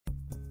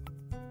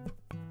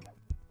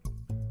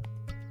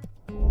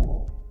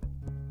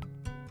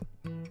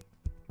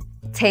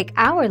Take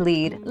our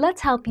lead, let's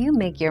help you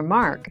make your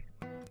mark.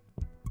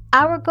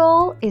 Our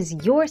goal is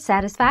your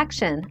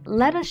satisfaction.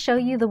 Let us show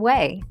you the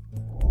way.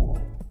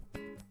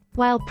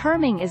 While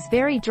perming is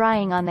very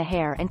drying on the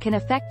hair and can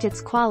affect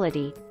its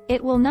quality,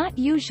 it will not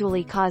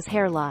usually cause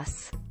hair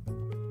loss.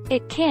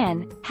 It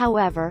can,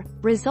 however,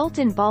 result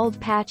in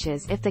bald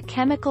patches if the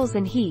chemicals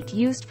and heat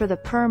used for the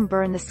perm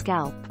burn the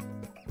scalp.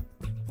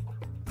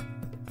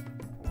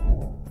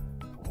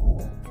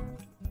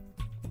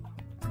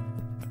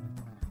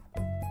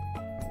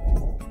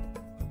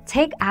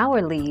 Take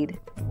our lead.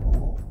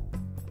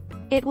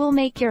 It will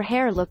make your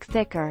hair look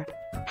thicker.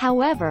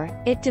 However,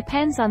 it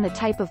depends on the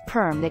type of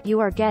perm that you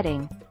are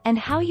getting, and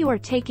how you are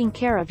taking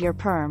care of your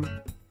perm.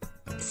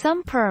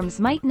 Some perms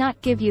might not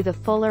give you the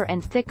fuller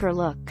and thicker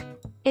look.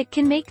 It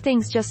can make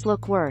things just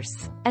look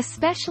worse,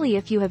 especially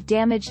if you have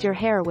damaged your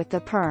hair with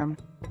the perm.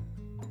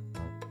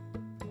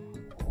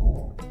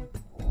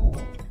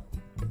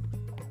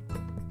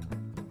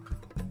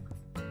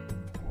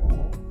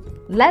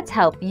 Let's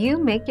help you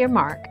make your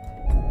mark.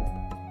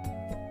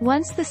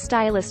 Once the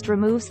stylist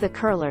removes the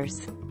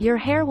curlers, your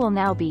hair will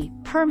now be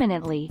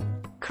permanently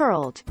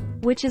curled,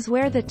 which is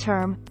where the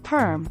term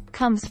perm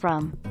comes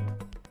from.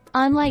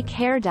 Unlike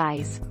hair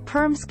dyes,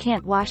 perms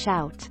can't wash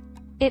out.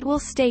 It will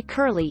stay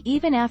curly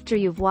even after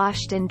you've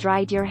washed and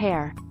dried your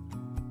hair.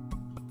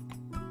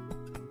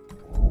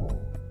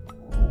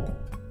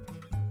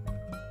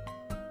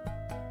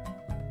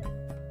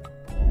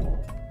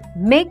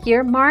 Make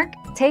your mark,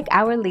 take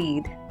our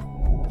lead.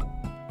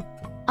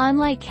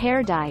 Unlike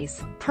hair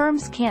dyes,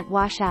 perms can't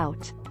wash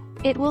out.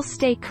 It will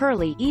stay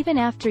curly even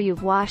after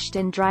you've washed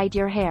and dried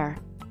your hair.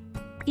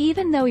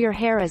 Even though your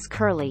hair is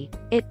curly,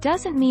 it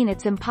doesn't mean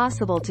it's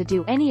impossible to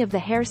do any of the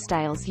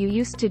hairstyles you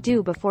used to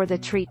do before the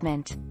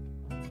treatment.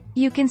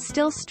 You can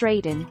still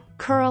straighten,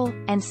 curl,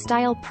 and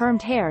style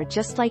permed hair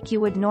just like you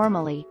would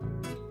normally.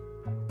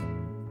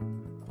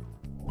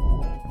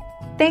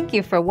 Thank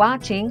you for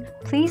watching.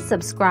 Please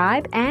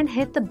subscribe and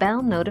hit the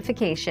bell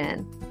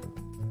notification.